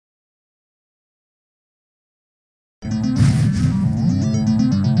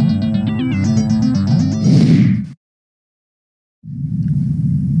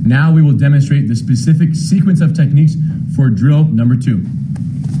Now we will demonstrate the specific sequence of techniques for drill number 2.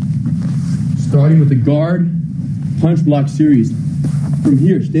 Starting with the guard punch block series. From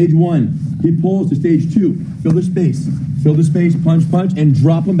here, stage 1, he pulls to stage 2. Fill the space. Fill the space, punch, punch, and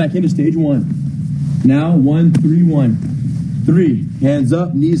drop him back into stage 1. Now, 1, 3, 1. 3, hands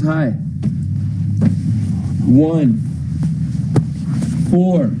up, knees high. 1,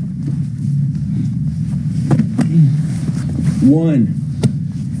 4, 1,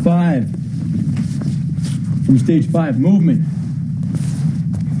 5. From stage 5, movement.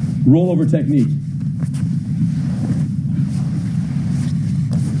 Rollover technique.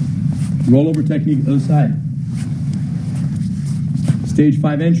 Rollover technique, other side. Stage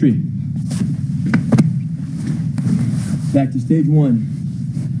 5 entry. Back to stage 1.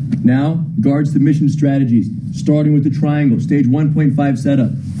 Now, guard submission strategies, starting with the triangle. Stage 1.5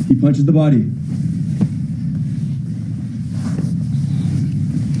 setup. He punches the body.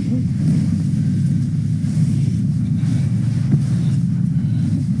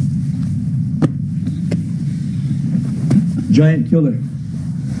 Giant killer.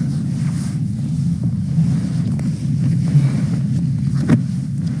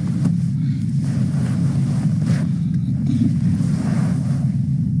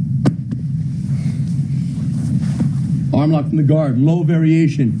 Arm lock from the guard, low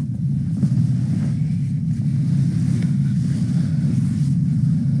variation.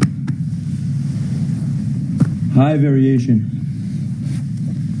 High variation.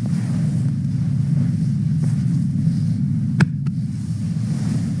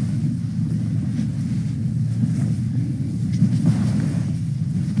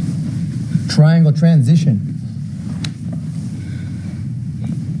 Triangle transition.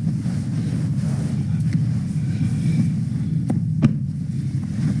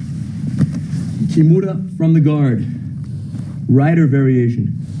 Kimura from the guard. Rider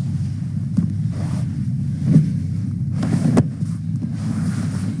variation.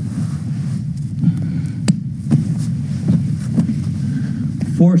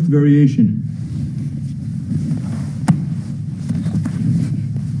 Forced variation.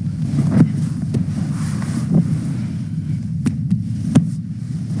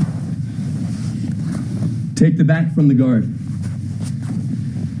 Take the back from the guard.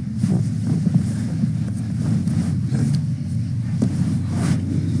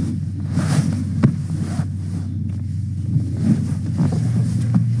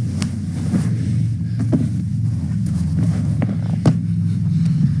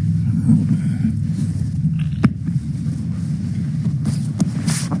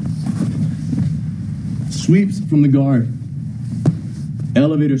 Sweeps from the guard.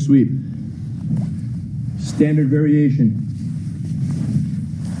 Elevator sweep. Standard variation.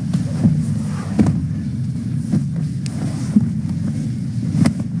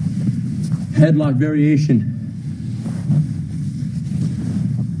 Headlock variation.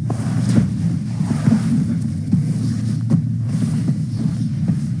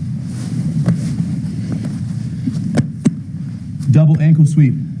 Double ankle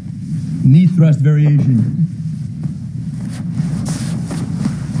sweep. Knee thrust variation.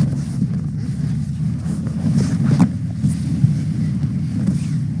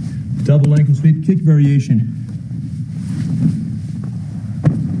 Double ankle sweep, kick variation.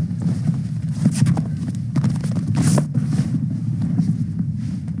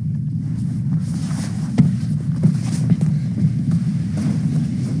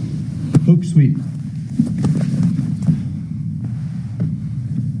 Hook sweep.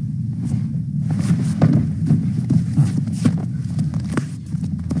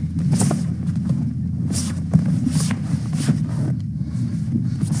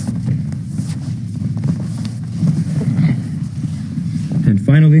 And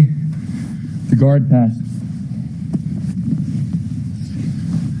finally, the guard pass.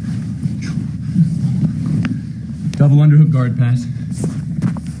 Double underhook guard pass.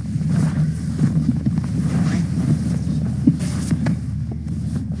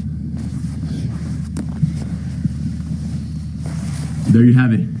 There you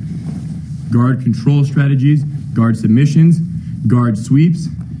have it. Guard control strategies, guard submissions, guard sweeps,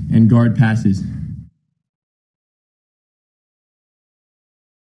 and guard passes.